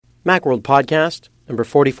Macworld Podcast, number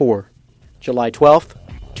 44, July 12th,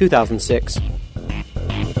 2006.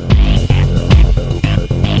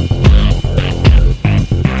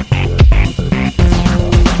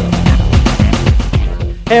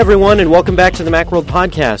 Hey everyone, and welcome back to the Macworld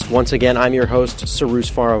Podcast. Once again, I'm your host, Cyrus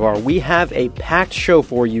Farivar. We have a packed show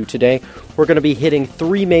for you today. We're going to be hitting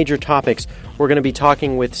three major topics. We're going to be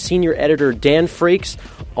talking with senior editor Dan Frakes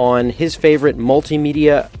on his favorite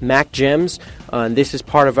multimedia Mac Gems. And this is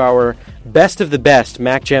part of our Best of the Best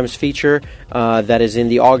Mac Gems feature that is in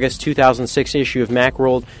the August 2006 issue of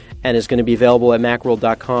Macworld and is going to be available at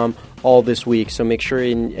macworld.com all this week. So make sure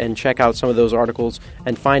and check out some of those articles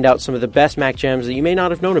and find out some of the best Mac Gems that you may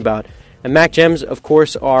not have known about. And Mac Gems, of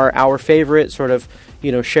course, are our favorite sort of,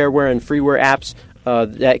 shareware and freeware apps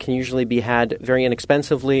that can usually be had very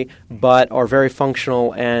inexpensively, but are very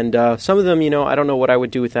functional. And some of them, I don't know what I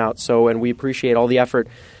would do without. And we appreciate all the effort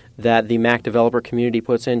that the Mac developer community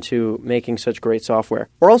puts into making such great software.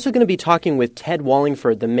 We're also going to be talking with Ted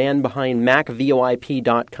Wallingford, the man behind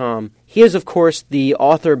MacVoIP.com. He is, of course, the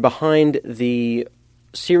author behind the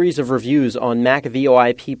series of reviews on Mac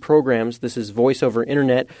VoIP programs. This is Voice over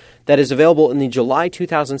Internet, that is available in the July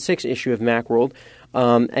 2006 issue of Macworld.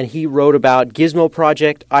 And he wrote about Gizmo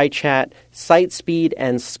Project, iChat, SiteSpeed,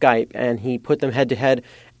 and Skype. And he put them head-to-head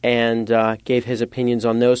and gave his opinions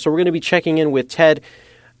on those. So we're going to be checking in with Ted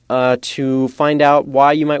to find out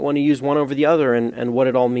why you might want to use one over the other and what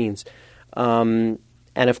it all means. And,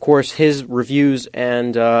 of course, his reviews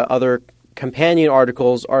and other companion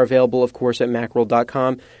articles are available, of course, at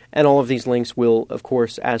macworld.com. And all of these links will, of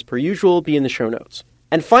course, as per usual, be in the show notes.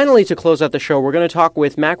 And finally, to close out the show, we're going to talk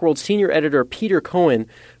with Macworld senior editor Peter Cohen,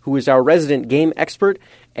 who is our resident game expert,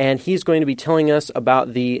 and he's going to be telling us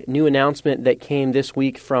about the new announcement that came this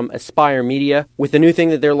week from Aspyr Media with the new thing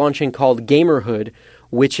that they're launching called Gamerhood,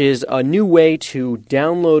 which is a new way to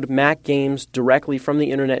download Mac games directly from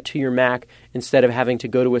the internet to your Mac instead of having to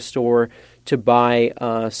go to a store to buy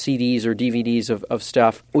CDs or DVDs of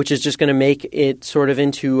stuff, which is just going to make it sort of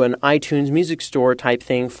into an iTunes music store type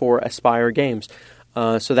thing for Aspyr games.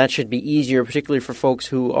 So that should be easier, particularly for folks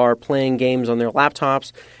who are playing games on their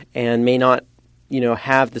laptops and may not,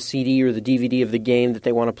 have the CD or the DVD of the game that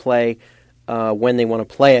they want to play when they want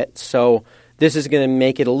to play it. So this is going to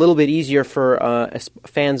make it a little bit easier for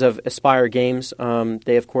fans of Aspyr games.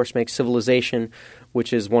 They, of course, make Civilization,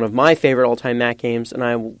 which is one of my favorite all-time Mac games, and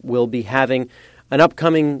I will be having an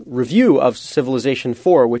upcoming review of Civilization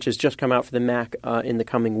 4, which has just come out for the Mac in the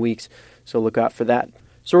coming weeks. So look out for that.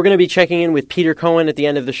 So we're going to be checking in with Peter Cohen at the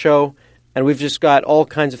end of the show, and we've just got all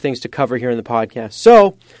kinds of things to cover here in the podcast.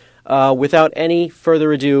 So without any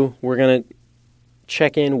further ado, we're going to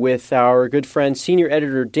check in with our good friend, senior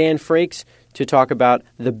editor Dan Frakes, to talk about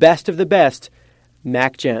the best of the best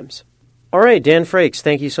Mac Gems. All right, Dan Frakes,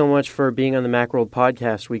 thank you so much for being on the Macworld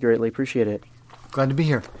Podcast. We greatly appreciate it. Glad to be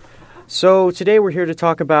here. So today we're here to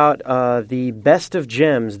talk about the best of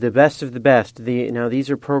gems, the best of the best. Now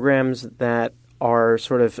these are programs that are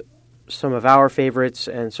sort of some of our favorites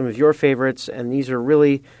and some of your favorites, and these are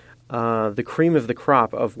really the cream of the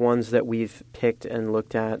crop of ones that we've picked and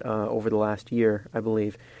looked at over the last year, I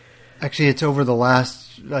believe. Actually, it's over the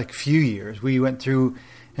last few years. We went through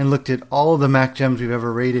and looked at all of the Mac Gems we've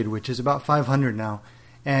ever rated, which is about 500 now.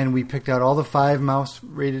 And we picked out all the 5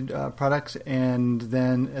 mouse-rated products, and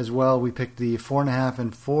then as well we picked the 4.5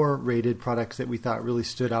 and 4-rated products that we thought really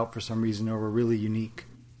stood out for some reason or were really unique.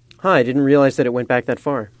 I didn't realize that it went back that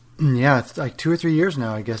far. Yeah, it's like 2 or 3 years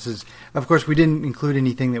now, I guess. Of course, we didn't include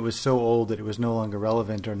anything that was so old that it was no longer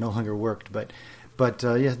relevant or no longer worked, but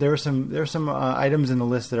yes, there are some items in the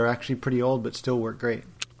list that are actually pretty old but still work great.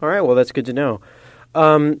 All right, well, that's good to know.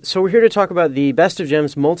 So we're here to talk about the Best of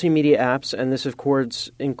Gems multimedia apps, and this, of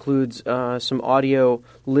course, includes some audio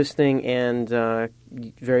listening and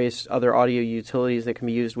various other audio utilities that can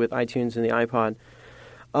be used with iTunes and the iPod.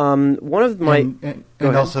 One of my and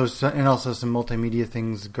also some multimedia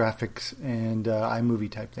things, graphics and iMovie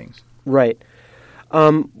type things. Right.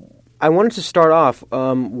 I wanted to start off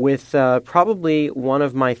with probably one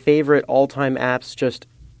of my favorite all-time apps just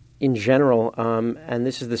in general, and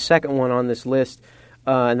this is the second one on this list,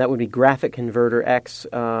 and that would be Graphic Converter X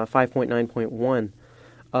 5.9.1.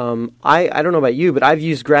 I don't know about you, but I've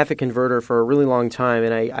used Graphic Converter for a really long time,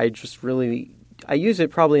 and I use it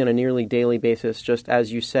probably on a nearly daily basis, just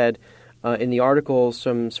as you said in the article,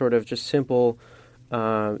 some sort of just simple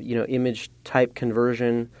image type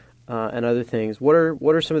conversion and other things. What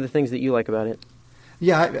are some of the things that you like about it?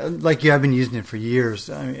 Yeah, I've been using it for years.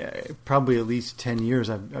 I mean, probably at least 10 years.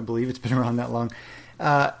 I believe it's been around that long.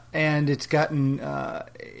 and it's gotten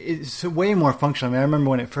it's way more functional. I mean, I remember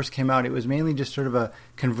when it first came out, it was mainly just sort of a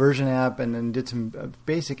conversion app and then did some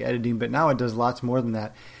basic editing, but now it does lots more than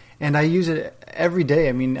that. And I use it every day.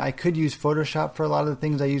 I mean, I could use Photoshop for a lot of the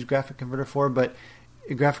things I use Graphic Converter for, but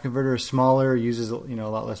a Graphic Converter is smaller, uses a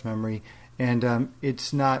lot less memory, and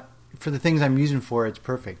it's not for the things I'm using for. It's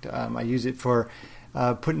perfect. I use it for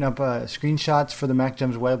putting up screenshots for the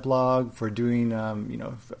MacGems weblog, for doing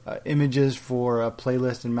images for a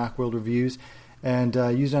playlist and Macworld reviews, and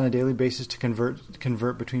use it on a daily basis to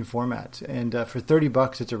convert between formats. And for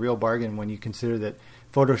 $30, it's a real bargain when you consider that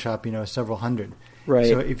Photoshop, is several hundred. Right.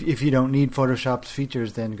 So if you don't need Photoshop's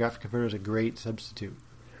features, then Graphic Converter is a great substitute.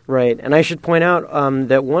 Right. And I should point out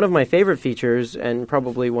that one of my favorite features, and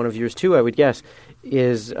probably one of yours too, I would guess,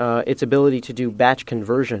 is its ability to do batch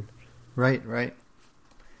conversion. Right.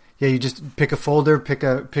 Yeah, you just pick a folder, pick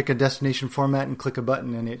a destination format, and click a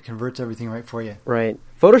button, and it converts everything right for you. Right.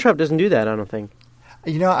 Photoshop doesn't do that, I don't think.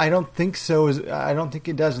 I don't think so. I don't think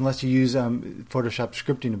it does unless you use Photoshop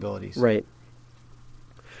scripting abilities. Right.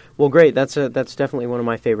 Well, great. That's definitely one of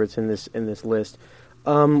my favorites in this list.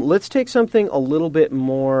 Let's take something a little bit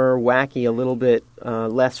more wacky, a little bit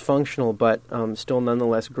less functional, but still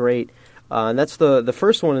nonetheless great. And that's the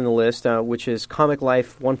first one in the list, which is Comic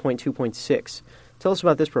Life 1.2.6. Tell us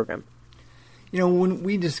about this program. When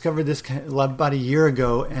we discovered this about a year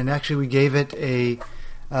ago, and actually we gave it a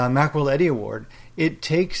Macworld Eddie Award, it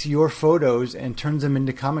takes your photos and turns them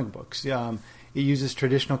into comic books. It uses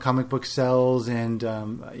traditional comic book cells and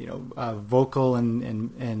vocal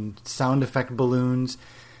and sound effect balloons.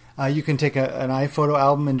 You can take an iPhoto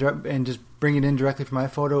album and just bring it in directly from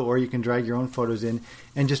iPhoto, or you can drag your own photos in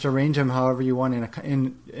and just arrange them however you want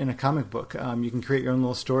in a comic book. You can create your own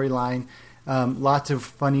little storyline. Lots of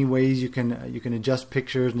funny ways you can adjust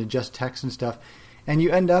pictures and adjust text and stuff, and you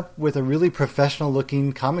end up with a really professional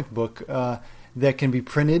looking comic book that can be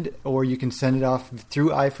printed, or you can send it off through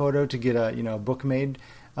iPhoto to get a book made,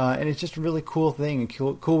 and it's just a really cool thing, a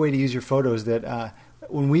cool way to use your photos that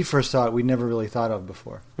when we first saw it, we'd never really thought of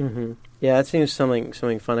before. Mm-hmm. Yeah, that seems something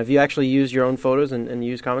fun. Have you actually used your own photos and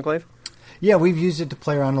used Comic Life? Yeah, we've used it to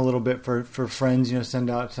play around a little bit for friends. Send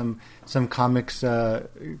out some comics, sort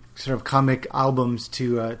of comic albums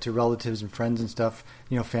to relatives and friends and stuff.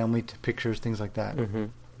 Family pictures, things like that. Mm-hmm.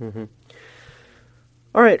 Mm-hmm.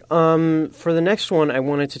 All right. For the next one, I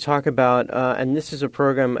wanted to talk about, and this is a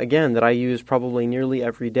program again that I use probably nearly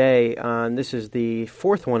every day. And this is the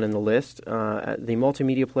fourth one in the list, the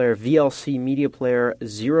Multimedia Player VLC Media Player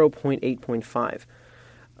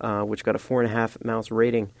 0.8.5, which got a 4.5 mouse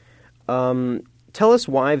rating. Tell us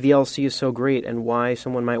why VLC is so great and why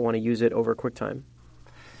someone might want to use it over QuickTime.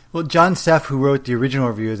 Well, John Seff, who wrote the original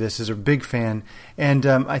review of this, is a big fan, and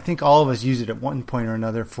I think all of us use it at one point or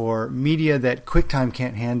another for media that QuickTime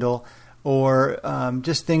can't handle, or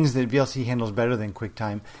just things that VLC handles better than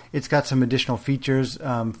QuickTime. It's got some additional features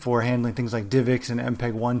for handling things like DivX and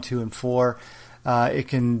MPEG 1, 2, and 4. It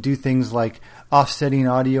can do things like offsetting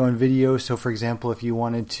audio and video. So, for example, if you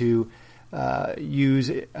wanted to use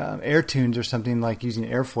AirTunes or something like using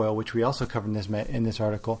Airfoil, which we also covered in this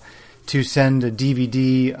article, to send a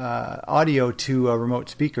DVD audio to remote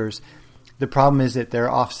speakers. The problem is that they're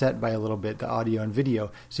offset by a little bit, the audio and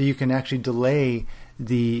video. So you can actually delay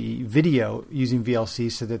the video using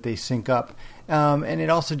VLC so that they sync up. And it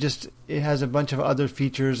also it has a bunch of other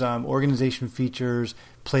features, organization features,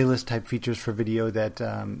 playlist type features for video that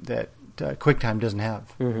QuickTime doesn't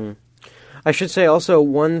have. Mm-hmm. I should say also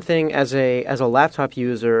one thing as a laptop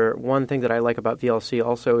user, one thing that I like about VLC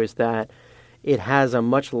also is that it has a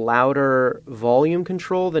much louder volume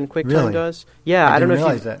control than QuickTime does. Yeah, I don't know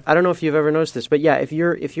if you've ever noticed this, but yeah, if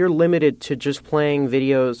you're limited to just playing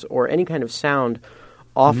videos or any kind of sound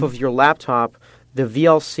off of your laptop, the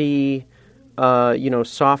VLC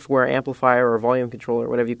software amplifier or volume controller,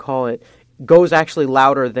 whatever you call it, goes actually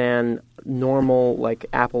louder than normal like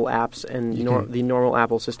Apple apps and the normal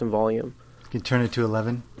Apple system volume. You can turn it to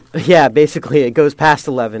 11. Yeah, basically, it goes past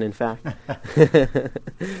 11, in fact.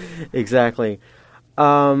 Exactly.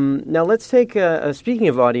 Now, let's take, speaking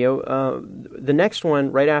of audio, the next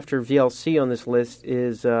one right after VLC on this list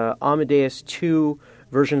is Amadeus 2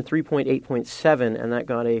 version 3.8.7, and that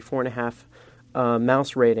got a 4.5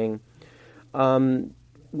 mouse rating.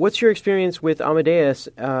 What's your experience with Amadeus?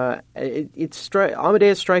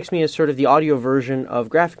 Amadeus strikes me as sort of the audio version of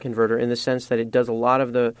Graphic Converter in the sense that it does a lot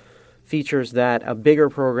of the features that a bigger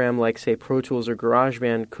program like, say, Pro Tools or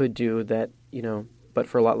GarageBand could do that, but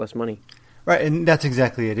for a lot less money. Right, and that's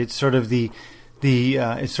exactly it. It's sort of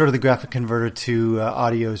it's sort of the Graphic Converter to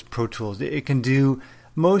audio's Pro Tools. It can do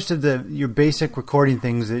most of your basic recording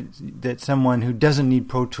things that someone who doesn't need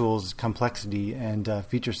Pro Tools complexity and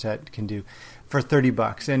feature set can do for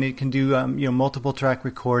 $30, and it can do multiple track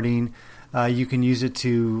recording. You can use it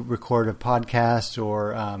to record a podcast,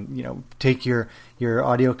 or take your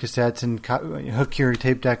audio cassettes and hook your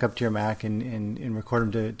tape deck up to your Mac and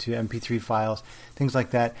record them to MP3 files, things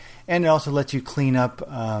like that. And it also lets you clean up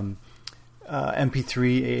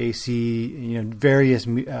MP3, AAC, various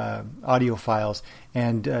audio files,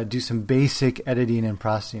 and do some basic editing and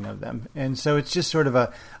processing of them. And so it's just sort of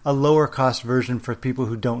a lower cost version for people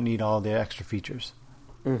who don't need all the extra features.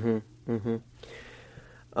 Mm-hmm.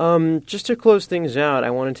 Mm-hmm. Just to close things out, I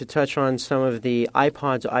wanted to touch on some of the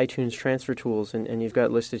iPod's iTunes transfer tools, and you've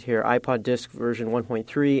got listed here iPod Disk version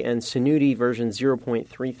 1.3 and Synuity version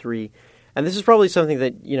 0.33. And this is probably something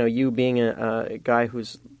that, you being a guy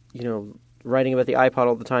who's, writing about the iPod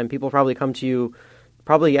all the time, people probably come to you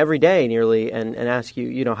probably every day nearly and ask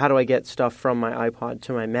you, how do I get stuff from my iPod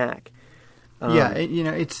to my Mac?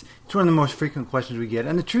 It's one of the most frequent questions we get.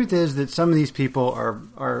 And the truth is that some of these people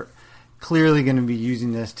are clearly going to be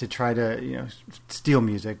using this to try to steal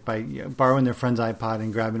music by borrowing their friend's iPod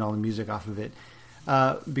and grabbing all the music off of it.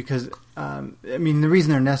 Because the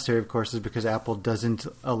reason they're necessary, of course, is because Apple doesn't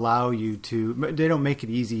allow you to. They don't make it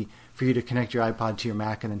easy for you to connect your iPod to your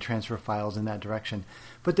Mac and then transfer files in that direction.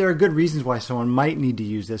 But there are good reasons why someone might need to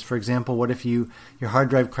use this. For example, what if your hard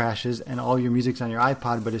drive crashes and all your music's on your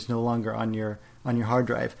iPod, but it's no longer on your hard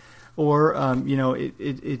drive? Or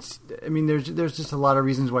there's just a lot of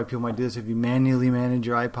reasons why people might do this. If you manually manage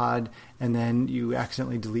your iPod and then you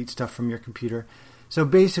accidentally delete stuff from your computer. So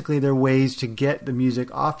basically, there are ways to get the music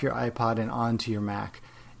off your iPod and onto your Mac.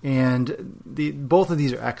 And both of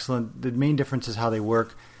these are excellent. The main difference is how they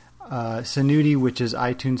work. Synuity, which is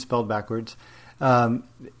iTunes spelled backwards,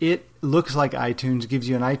 it looks like iTunes, gives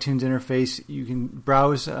you an iTunes interface. You can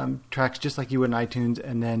browse tracks just like you would in iTunes,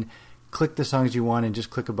 and then click the songs you want and just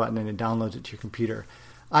click a button and it downloads it to your computer.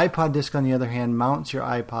 iPod Disk, on the other hand, mounts your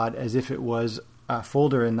iPod as if it was a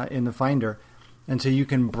folder in the Finder. And so you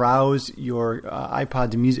can browse your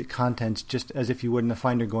iPod's music contents just as if you would in the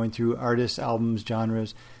Finder, going through artists, albums,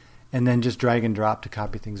 genres, and then just drag and drop to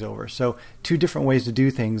copy things over. So two different ways to do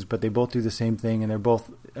things, but they both do the same thing, and they're both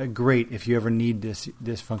great if you ever need this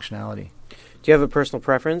functionality. Do you have a personal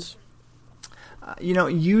preference?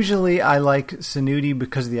 Usually I like Synuity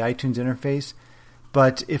because of the iTunes interface,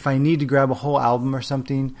 but if I need to grab a whole album or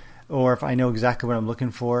something, or if I know exactly what I'm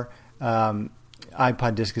looking for,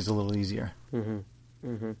 iPod Disk is a little easier. Mm-hmm.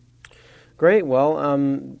 Mm-hmm. Great.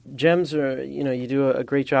 Well, Gems are, you do a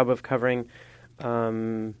great job of covering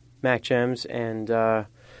Mac Gems, and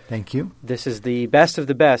thank you. This is the best of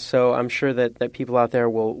the best, so I'm sure that people out there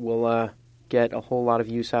will get a whole lot of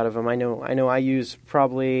use out of them. I know I use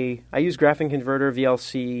Graphing Converter,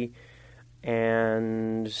 VLC,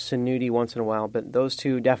 and Synuity once in a while, but those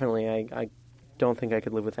two definitely I don't think I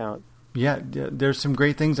could live without. Yeah, there's some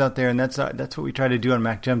great things out there, and that's what we try to do on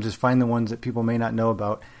Mac Gems, is find the ones that people may not know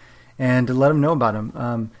about and to let them know about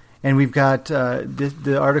them. And we've got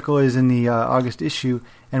the article is in the August issue,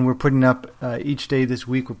 and we're putting up each day this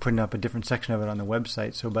week. We're putting up a different section of it on the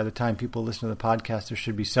website. So by the time people listen to the podcast, there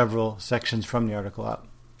should be several sections from the article up.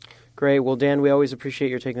 Great. Well, Dan, we always appreciate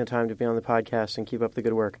your taking the time to be on the podcast, and keep up the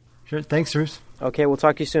good work. Sure. Thanks, Bruce. Okay, we'll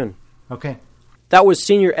talk to you soon. Okay. That was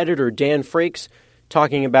senior editor Dan Frakes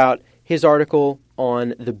talking about his article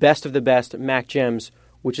on the best of the best Mac Gems,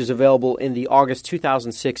 which is available in the August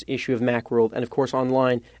 2006 issue of Macworld, and of course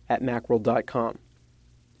online at macworld.com.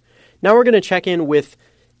 Now we're going to check in with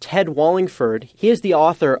Ted Wallingford. He is the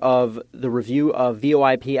author of the review of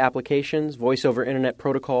VoIP applications, Voice over Internet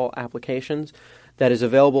Protocol applications, that is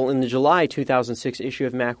available in the July 2006 issue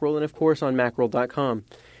of Macworld, and of course on macworld.com.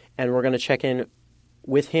 And we're going to check in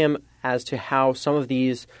with him as to how some of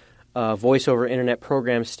these voice over Internet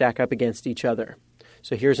programs stack up against each other.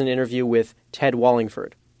 So here's an interview with Ted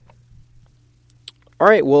Wallingford. All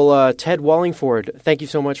right, well, Ted Wallingford, thank you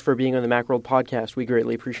so much for being on the Macworld podcast. We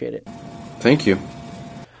greatly appreciate it. Thank you.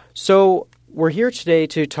 So we're here today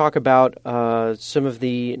to talk about some of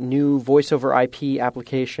the new voice over IP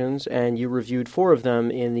applications, and you reviewed 4 of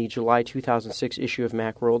them in the July 2006 issue of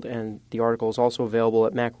Macworld, and the article is also available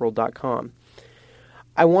at macworld.com.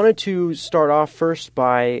 I wanted to start off first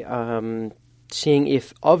by seeing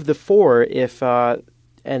if of the 4,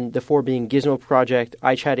 and the 4 being Gizmo Project,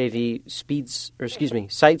 iChat AV,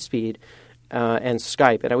 SiteSpeed, and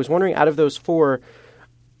Skype. And I was wondering, out of those 4,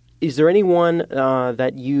 is there any one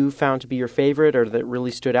that you found to be your favorite or that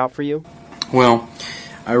really stood out for you? Well,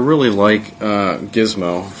 I really like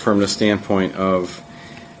Gizmo from the standpoint of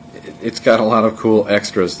it's got a lot of cool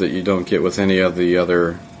extras that you don't get with any of the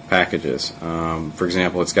other packages. For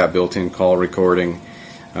example, it's got built-in call recording.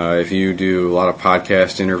 If you do a lot of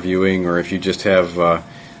podcast interviewing, or if you just have a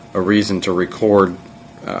reason to record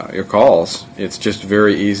your calls, it's just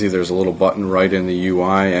very easy. There's a little button right in the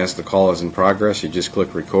UI as the call is in progress. You just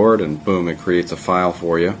click record, and boom, it creates a file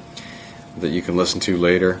for you that you can listen to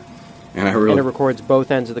later. And it records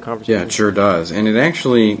both ends of the conversation. Yeah, it sure does. And it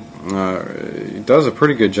actually it does a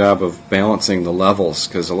pretty good job of balancing the levels,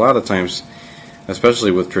 because a lot of times,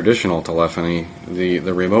 especially with traditional telephony, the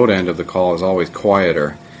remote end of the call is always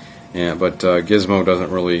quieter. But Gizmo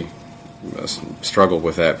doesn't really struggle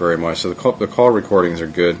with that very much. So the call recordings are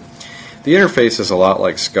good. The interface is a lot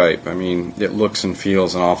like Skype. I mean, it looks and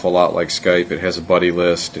feels an awful lot like Skype. It has a buddy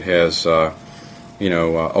list. It has,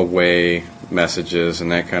 away messages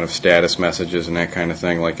and that kind of status messages and that kind of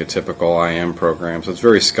thing, like a typical IM program. So it's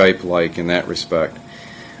very Skype-like in that respect.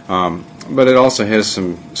 But it also has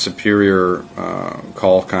some superior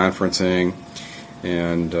call conferencing,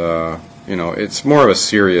 and it's more of a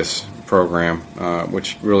serious program,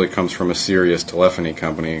 which really comes from a serious telephony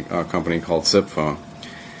company, a company called Zipphone.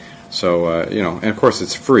 So, and of course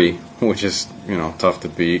it's free, which is, tough to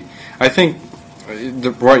beat. I think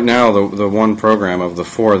right now the one program of the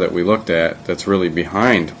four that we looked at that's really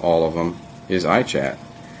behind all of them is iChat.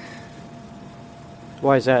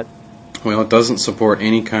 Why is that? Well, it doesn't support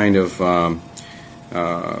any kind of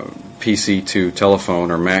PC to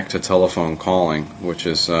telephone or Mac to telephone calling, which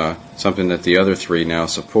is something that the other three now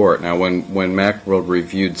support. Now, when Macworld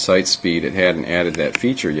reviewed SiteSpeed, it hadn't added that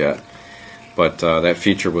feature yet, but that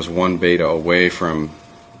feature was one beta away from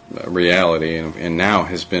reality, and now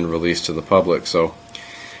has been released to the public. So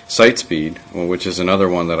SiteSpeed, which is another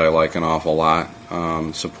one that I like an awful lot,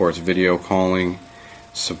 supports video calling,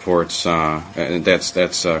 supports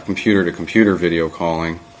that's computer to computer video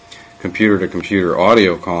calling, computer to computer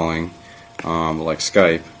audio calling, like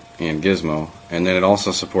Skype and Gizmo, and then it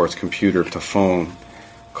also supports computer to phone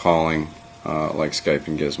calling, like Skype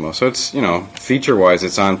and Gizmo. So it's, feature wise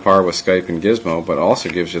it's on par with Skype and Gizmo, but also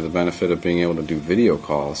gives you the benefit of being able to do video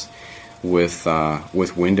calls with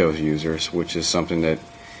Windows users, which is something that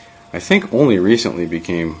I think only recently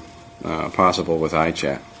became possible with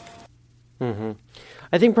iChat. Mm-hmm.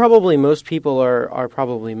 I think probably most people are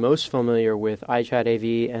probably most familiar with iChat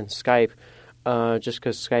AV and Skype, just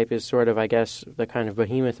because Skype is sort of, I guess, the kind of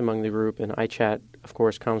behemoth among the group, and iChat, of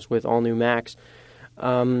course, comes with all new Macs.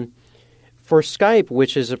 For Skype,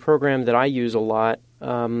 which is a program that I use a lot,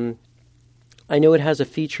 I know it has a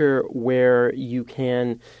feature where you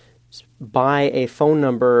can buy a phone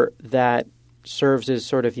number that serves as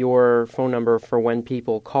sort of your phone number for when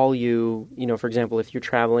people call you. For example, if you're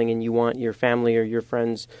traveling and you want your family or your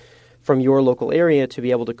friends from your local area to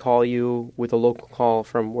be able to call you with a local call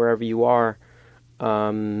from wherever you are,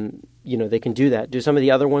 they can do that. Do some of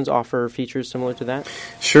the other ones offer features similar to that?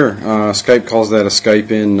 Sure. Skype calls that a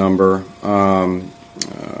Skype-in number.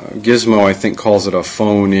 Gizmo, I think, calls it a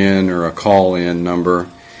phone-in or a call-in number.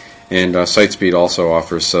 And SiteSpeed also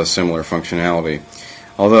offers similar functionality.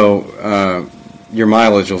 Although your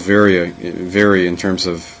mileage will vary in terms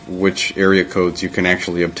of which area codes you can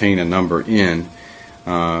actually obtain a number in.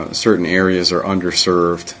 Certain areas are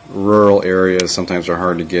underserved. Rural areas sometimes are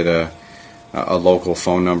hard to get a local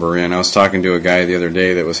phone number in. I was talking to a guy the other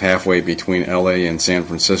day that was halfway between LA and San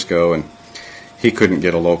Francisco, and he couldn't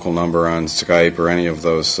get a local number on Skype or any of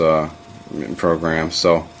those programs.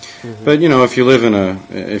 So, but if you live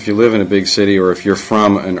in a big city, or if you're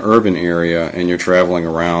from an urban area and you're traveling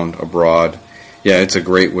around abroad, yeah, it's a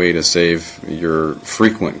great way to save your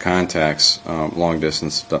frequent contacts, long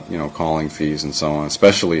distance, calling fees and so on,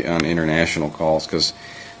 especially on international calls, because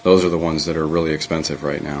those are the ones that are really expensive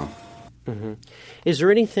right now. Mm-hmm. Is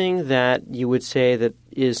there anything that you would say that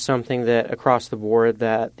is something that across the board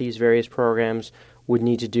that these various programs would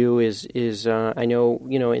need to do? I know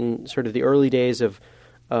in sort of the early days of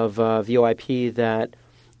VoIP that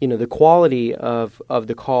the quality of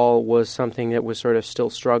the call was something that was sort of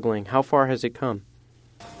still struggling. How far has it come?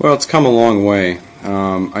 Well, it's come a long way.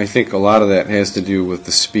 I think a lot of that has to do with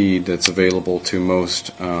the speed that's available to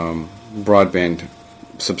most broadband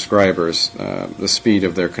subscribers, the speed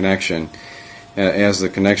of their connection. As the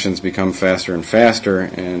connections become faster and faster,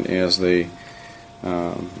 and as they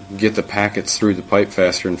get the packets through the pipe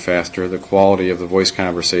faster and faster, the quality of the voice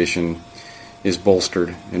conversation is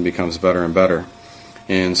bolstered and becomes better and better.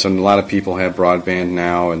 And so a lot of people have broadband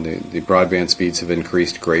now, and the broadband speeds have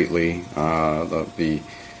increased greatly. The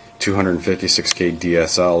 256K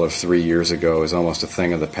DSL of 3 years ago is almost a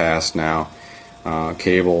thing of the past now.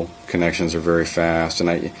 Cable connections are very fast,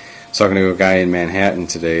 and was talking to a guy in Manhattan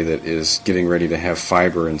today that is getting ready to have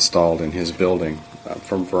fiber installed in his building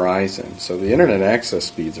from Verizon. So the internet access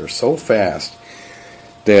speeds are so fast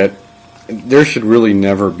that there should really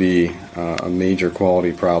never be a major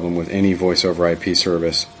quality problem with any voice over IP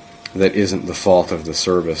service that isn't the fault of the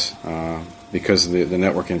service, because the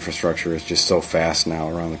network infrastructure is just so fast now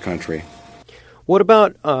around the country. What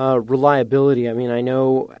about reliability? I mean, I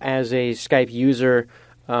know as a Skype user,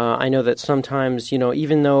 I know that sometimes,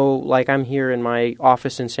 even though, like, I'm here in my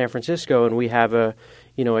office in San Francisco and we have a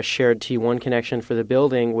shared T1 connection for the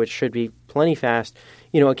building, which should be plenty fast,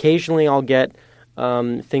 occasionally I'll get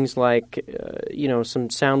things like, some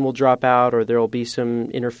sound will drop out or there will be some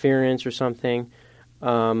interference or something.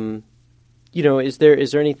 Is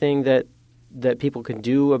there anything that people can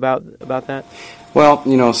do about that? Well,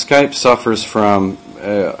 Skype suffers from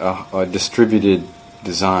a distributed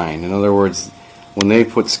design. In other words, when they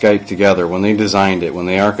put Skype together, when they designed it, when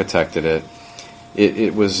they architected it,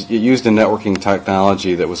 it used a networking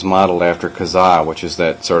technology that was modeled after Kazaa, which is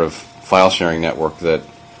that sort of file sharing network that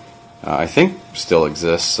I think still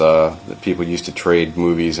exists, that people used to trade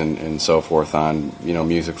movies and so forth on,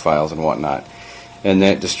 music files and whatnot. And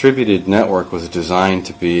that distributed network was designed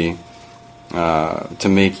to be to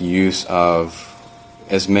make use of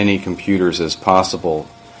as many computers as possible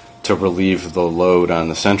to relieve the load on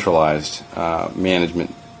the centralized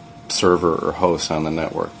management server or host on the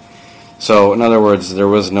network. So, in other words, there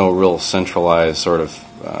was no real centralized sort of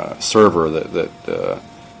server that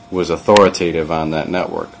was authoritative on that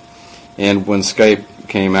network. And when Skype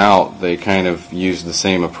came out, they kind of used the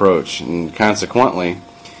same approach. And consequently,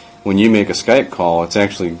 when you make a Skype call, it's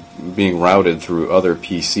actually being routed through other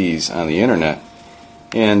PCs on the internet.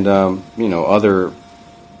 And, other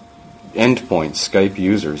endpoints, Skype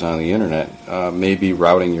users on the internet, may be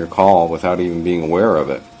routing your call without even being aware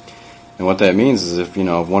of it. And what that means is if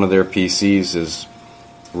one of their PCs is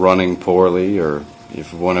running poorly, or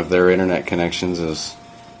if one of their internet connections is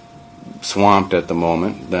swamped at the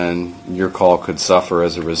moment, then your call could suffer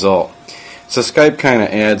as a result. So Skype kind of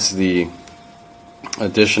adds the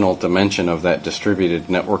additional dimension of that distributed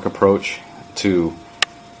network approach to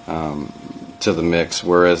the mix,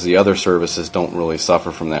 whereas the other services don't really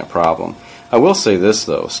suffer from that problem. I will say this,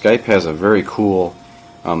 though. Skype has a very cool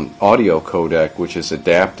audio codec, which is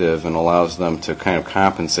adaptive and allows them to kind of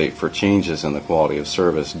compensate for changes in the quality of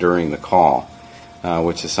service during the call,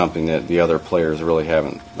 which is something that the other players really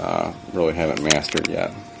haven't mastered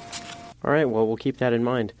yet. All right, well, we'll keep that in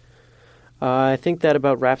mind. I think that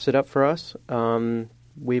about wraps it up for us.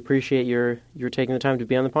 We appreciate your taking the time to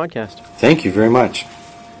be on the podcast. Thank you very much.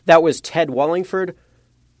 That was Ted Wallingford,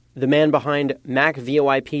 the man behind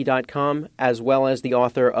MacVoIP.com, as well as the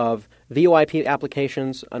author of VoIP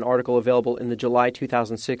Applications, an article available in the July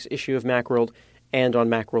 2006 issue of Macworld and on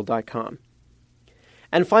Macworld.com.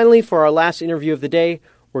 And finally, for our last interview of the day,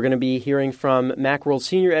 we're going to be hearing from Macworld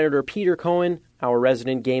senior editor Peter Cohen, our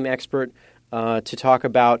resident game expert, to talk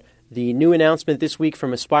about the new announcement this week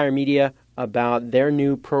from Aspyr Media about their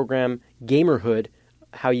new program, Gamerhood,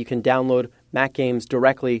 how you can download Mac games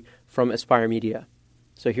directly from Aspyr Media.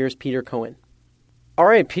 So here's Peter Cohen. All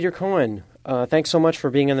right, Peter Cohen, thanks so much for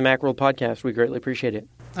being on the Macworld podcast. We greatly appreciate it.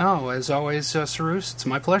 Oh, as always, Cyrus, it's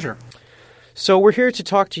my pleasure. So we're here to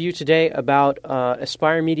talk to you today about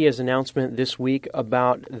Aspyr Media's announcement this week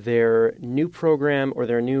about their new program, or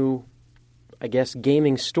their new,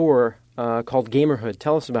 gaming store called Gamerhood.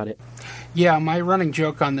 Tell us about it. Yeah, my running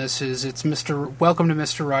joke on this is it's Welcome to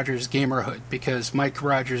Mr. Rogers' Gamerhood, because Mike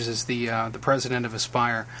Rogers is the president of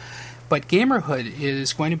Aspyr. But Gamerhood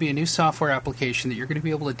is going to be a new software application that you're going to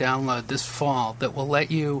be able to download this fall that will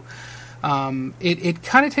let you... It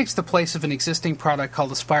kind of takes the place of an existing product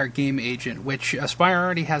called Aspyr Game Agent, which Aspyr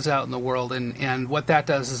already has out in the world, and what that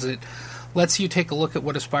does is it lets you take a look at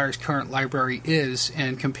what Aspyr's current library is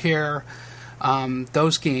and compare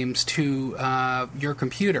those games to your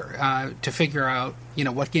computer to figure out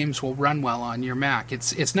what games will run well on your Mac.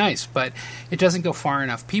 It's nice, but it doesn't go far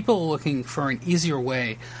enough. People are looking for an easier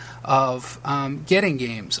way of getting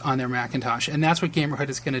games on their Macintosh, and that's what Gamerhood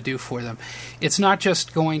is going to do for them. It's not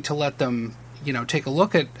just going to let them take a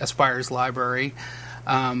look at Aspyr's library,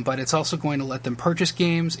 but it's also going to let them purchase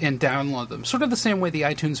games and download them, sort of the same way the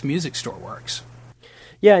iTunes Music Store works.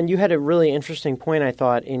 Yeah, and you had a really interesting point, I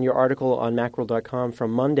thought, in your article on Macworld.com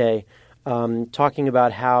from Monday, talking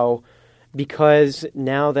about how, because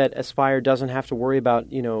now that Aspyr doesn't have to worry about,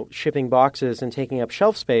 shipping boxes and taking up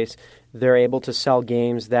shelf space, they're able to sell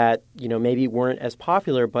games that, maybe weren't as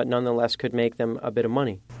popular, but nonetheless could make them a bit of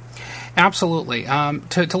money. Absolutely.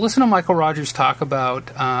 To listen to Michael Rogers talk about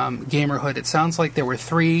Gamerhood, it sounds like there were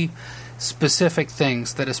three specific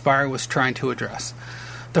things that Aspire was trying to address.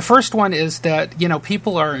 The first one is that,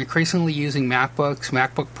 people are increasingly using MacBooks,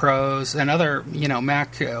 MacBook Pros, and other,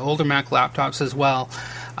 older Mac laptops as well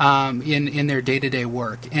in their day-to-day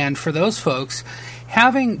work. And for those folks,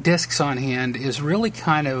 having discs on hand is really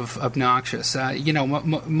kind of obnoxious.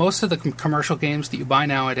 Most of the commercial games that you buy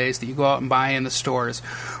nowadays, that you go out and buy in the stores,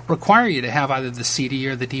 require you to have either the CD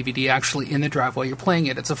or the DVD actually in the drive while you're playing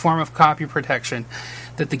it. It's a form of copy protection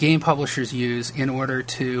that the game publishers use in order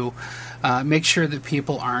to make sure that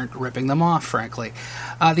people aren't ripping them off, frankly.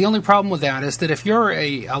 The only problem with that is that if you're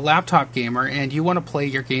a laptop gamer and you want to play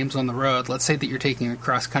your games on the road, let's say that you're taking a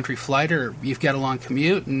cross-country flight or you've got a long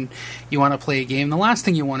commute and you want to play a game, the last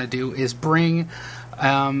thing you want to do is bring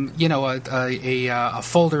a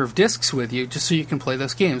folder of discs with you just so you can play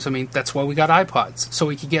those games. I mean, that's why we got iPods, so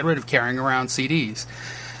we could get rid of carrying around CDs.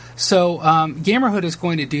 So Gamerhood is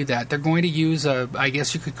going to do that. They're going to use I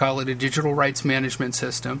guess you could call it a digital rights management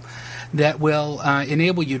system that will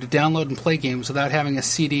enable you to download and play games without having a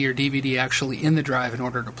CD or DVD actually in the drive in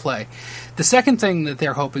order to play. The second thing that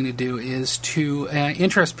they're hoping to do is to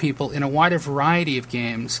interest people in a wider variety of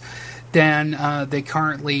games than they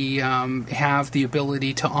currently have the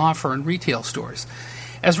ability to offer in retail stores.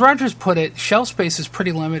 As Rogers put it, shelf space is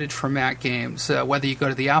pretty limited for Mac games. Whether you go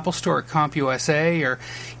to the Apple Store at CompUSA or,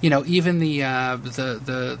 even the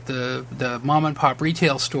mom and pop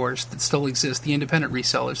retail stores that still exist, the independent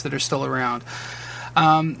resellers that are still around,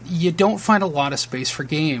 you don't find a lot of space for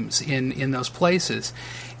games in those places.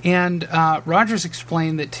 And Rogers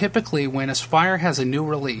explained that typically when Aspire has a new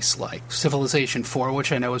release, like Civilization 4,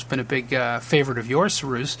 which I know has been a big favorite of yours,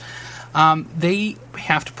 Cyrus, they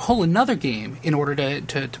have to pull another game in order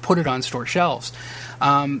to put it on store shelves.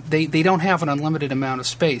 They don't have an unlimited amount of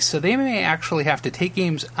space, so they may actually have to take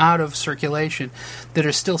games out of circulation that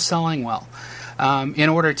are still selling well in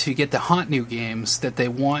order to get the hot new games that they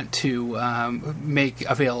want to make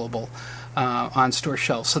available on store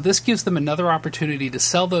shelves. So this gives them another opportunity to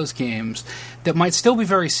sell those games that might still be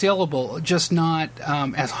very saleable, just not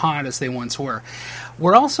as hot as they once were.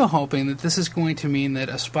 We're also hoping that this is going to mean that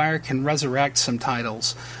Aspire can resurrect some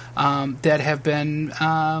titles that have been,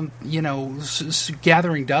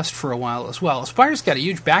 gathering dust for a while as well. Aspire's got a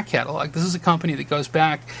huge back catalog. This is a company that goes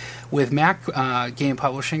back with Mac game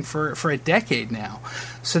publishing for a decade now.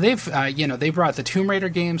 So they've, they brought the Tomb Raider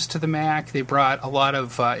games to the Mac. They brought a lot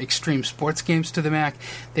of extreme sports games to the Mac.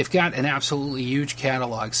 They've got an absolutely huge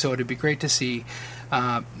catalog. So it'd be great to see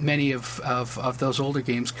many of those older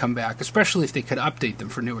games come back, especially if they could update them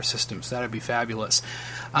for newer systems. That would be fabulous.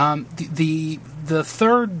 The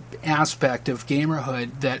third aspect of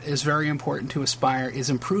Gamerhood that is very important to Aspire is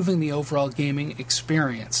improving the overall gaming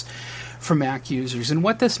experience for Mac users. And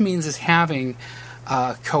what this means is having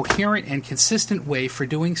a coherent and consistent way for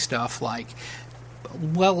doing stuff like,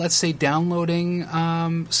 well, let's say downloading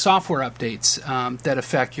software updates that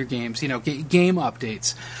affect your games, game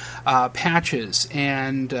updates, patches,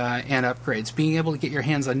 and upgrades, being able to get your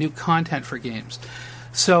hands on new content for games.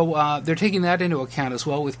 So they're taking that into account as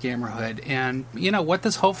well with Gamerhood. And, what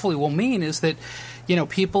this hopefully will mean is that,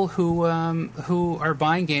 people who are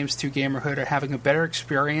buying games through Gamerhood are having a better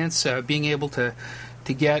experience, being able to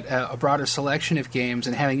get a broader selection of games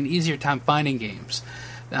and having an easier time finding games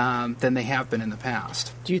than they have been in the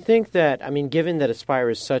past. Do you think that, given that Aspire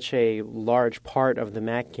is such a large part of the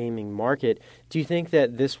Mac gaming market, do you think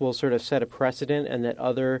that this will sort of set a precedent and that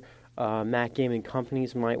other Mac gaming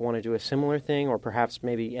companies might want to do a similar thing, or perhaps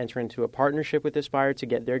maybe enter into a partnership with Aspire to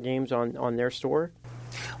get their games on their store?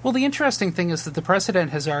 Well, the interesting thing is that the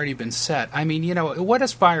precedent has already been set. What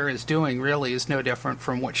Aspire is doing really is no different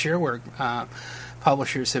from what shareware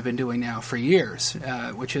publishers have been doing now for years,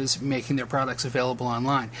 which is making their products available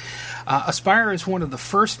online. Aspire is one of the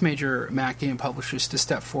first major Mac game publishers to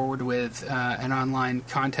step forward with an online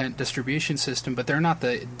content distribution system, but they're not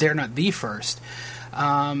the first.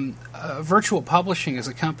 Virtual Publishing is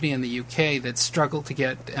a company in the UK that struggled to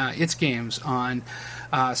get its games on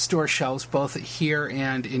store shelves both here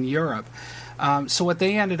and in Europe. So what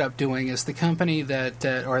they ended up doing is the company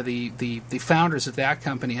or the founders of that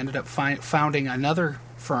company ended up founding another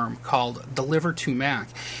firm called Deliver2Mac.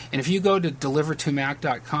 And if you go to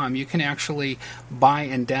deliver2mac.com, you can actually buy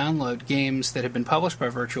and download games that have been published by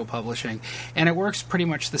Virtual Publishing, and it works pretty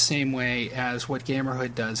much the same way as what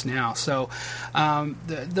Gamerhood does now. So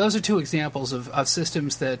those are two examples of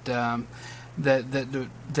systems that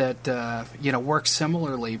work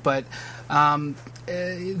similarly, but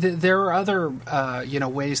There are other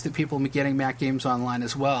ways that people are getting Mac games online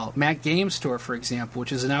as well. Mac Game Store, for example,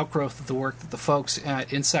 which is an outgrowth of the work that the folks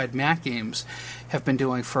at Inside Mac Games have been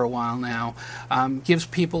doing for a while now, gives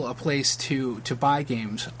people a place to buy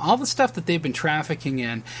games. All the stuff that they've been trafficking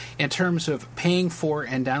in terms of paying for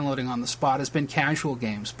and downloading on the spot has been casual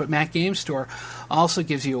games. But Mac Game Store also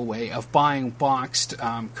gives you a way of buying boxed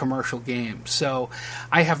commercial games. So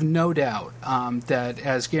I have no doubt that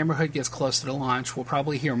as Gamerhood gets close to the launch, we'll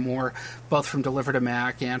probably hear more both from Deliver to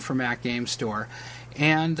Mac and from Mac Game Store.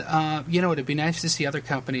 And, it'd be nice to see other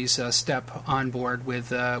companies step on board with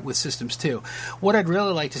systems too. What I'd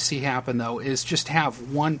really like to see happen, though, is just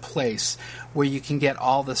have one place where you can get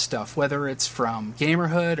all this stuff, whether it's from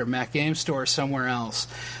Gamerhood or Mac Game Store or somewhere else.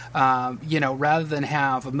 Rather than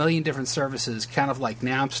have a million different services, kind of like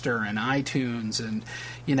Napster and iTunes and,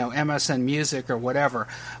 MSN Music or whatever.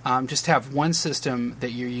 Just have one system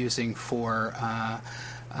that you're using for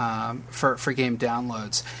game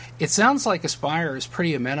downloads. It sounds like Aspyr is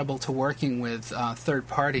pretty amenable to working with third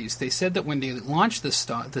parties. They said that when they launch the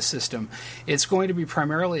system, it's going to be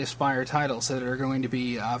primarily Aspyr titles that are going to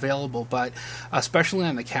be available, but especially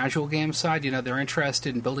on the casual game side, they're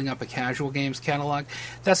interested in building up a casual games catalog.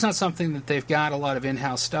 That's not something that they've got a lot of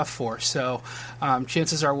in-house stuff for, so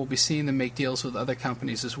chances are we'll be seeing them make deals with other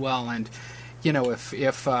companies as well. And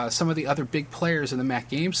if some of the other big players in the Mac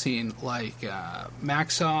game scene, like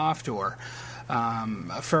Macsoft or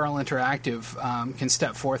Feral Interactive, can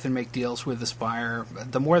step forth and make deals with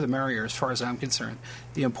Aspyr, the more the merrier as far as I'm concerned.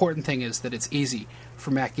 The important thing is that it's easy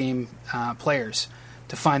for Mac game players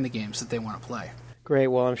to find the games that they want to play. Great.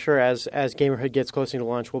 Well, I'm sure as Gamerhood gets closer to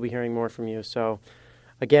launch, we'll be hearing more from you. So,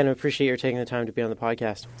 again, I appreciate your taking the time to be on the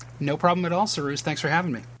podcast. No problem at all, Cyrus. Thanks for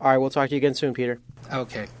having me. All right, we'll talk to you again soon, Peter.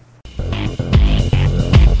 Okay.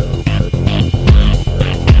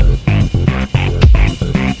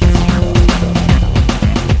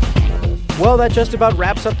 Well, that just about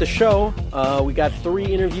wraps up the show. We got 3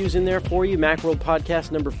 interviews in there for you. Macworld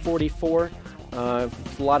Podcast number 44.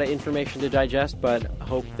 It's a lot of information to digest, but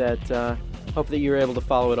hope that you're able to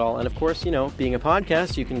follow it all. And of course, being a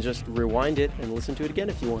podcast, you can just rewind it and listen to it again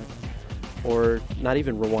if you want. Or not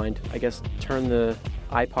even rewind. I guess turn the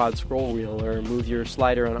iPod scroll wheel or move your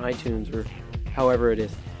slider on iTunes or however it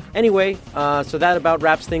is. Anyway, so that about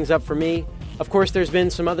wraps things up for me. Of course, there's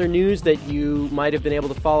been some other news that you might have been able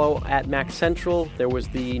to follow at Mac Central. There was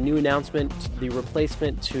the new announcement, the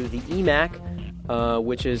replacement to the eMac,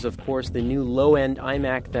 which is, of course, the new low-end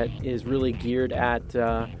iMac that is really geared at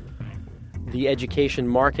the education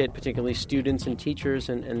market, particularly students and teachers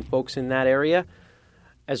and folks in that area.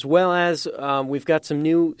 As well as we've got some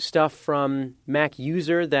new stuff from Mac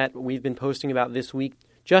User that we've been posting about this week.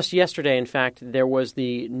 Just yesterday, in fact, there was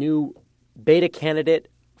the new beta candidate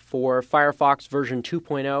for Firefox version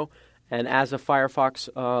 2.0, and as a Firefox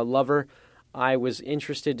lover, I was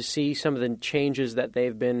interested to see some of the changes that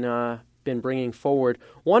they've been bringing forward.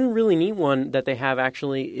 One really neat one that they have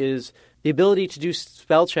actually is the ability to do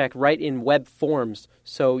spell check right in web forms.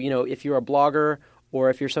 So, if you're a blogger or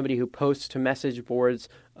if you're somebody who posts to message boards,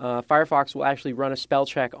 Firefox will actually run a spell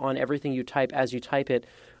check on everything you type as you type it.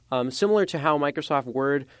 Similar to how Microsoft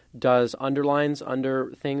Word does underlines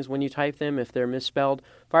under things when you type them if they're misspelled,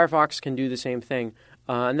 Firefox can do the same thing.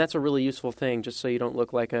 And that's a really useful thing, just so you don't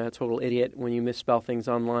look like a total idiot when you misspell things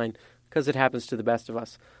online, because it happens to the best of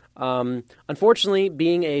us. Unfortunately,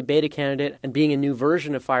 being a beta candidate and being a new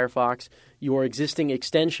version of Firefox, your existing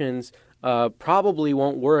extensions probably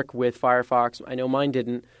won't work with Firefox. I know mine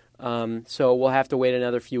didn't, so we'll have to wait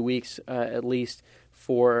another few weeks at least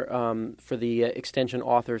for the extension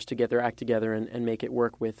authors to get their act together and make it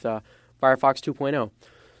work with Firefox 2.0.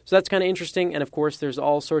 So that's kind of interesting. And, of course, there's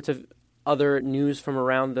all sorts of other news from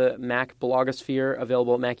around the Mac blogosphere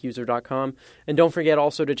available at macuser.com. And don't forget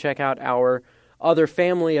also to check out our other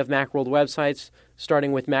family of Macworld websites,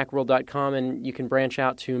 starting with macworld.com, and you can branch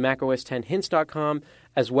out to macOS10hints.com,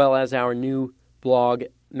 as well as our new blog,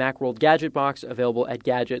 Macworld Gadget Box, available at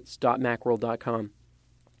gadgets.macworld.com.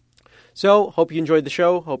 So, hope you enjoyed the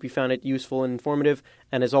show. Hope you found it useful and informative.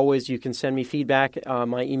 And as always, you can send me feedback.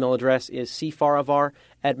 My email address is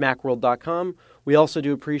cfaravar@macworld.com. We also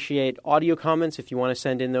do appreciate audio comments if you want to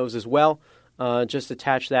send in those as well. Just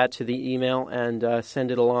attach that to the email and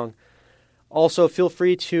send it along. Also, feel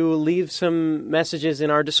free to leave some messages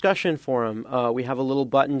in our discussion forum. We have a little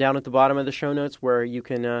button down at the bottom of the show notes where you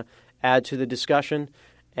can add to the discussion,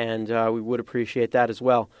 and we would appreciate that as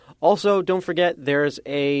well. Also, don't forget, there's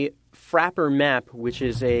a Frapper map, which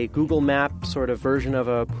is a Google map sort of version of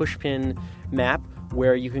a pushpin map,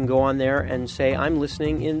 where you can go on there and say, I'm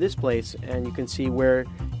listening in this place, and you can see where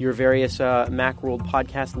your various Macworld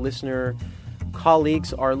podcast listener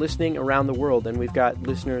colleagues are listening around the world. And we've got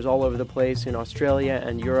listeners all over the place in Australia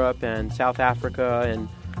and Europe and South Africa and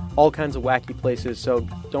all kinds of wacky places. So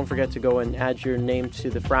don't forget to go and add your name to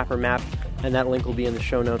the Frapper map, and that link will be in the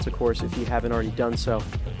show notes, of course, if you haven't already done so.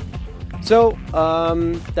 So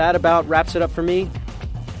that about wraps it up for me,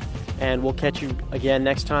 and we'll catch you again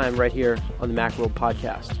next time right here on the Macworld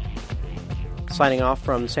Podcast. Signing off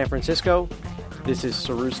from San Francisco, this is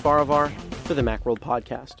Cyrus Farivar for the Macworld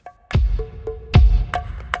Podcast.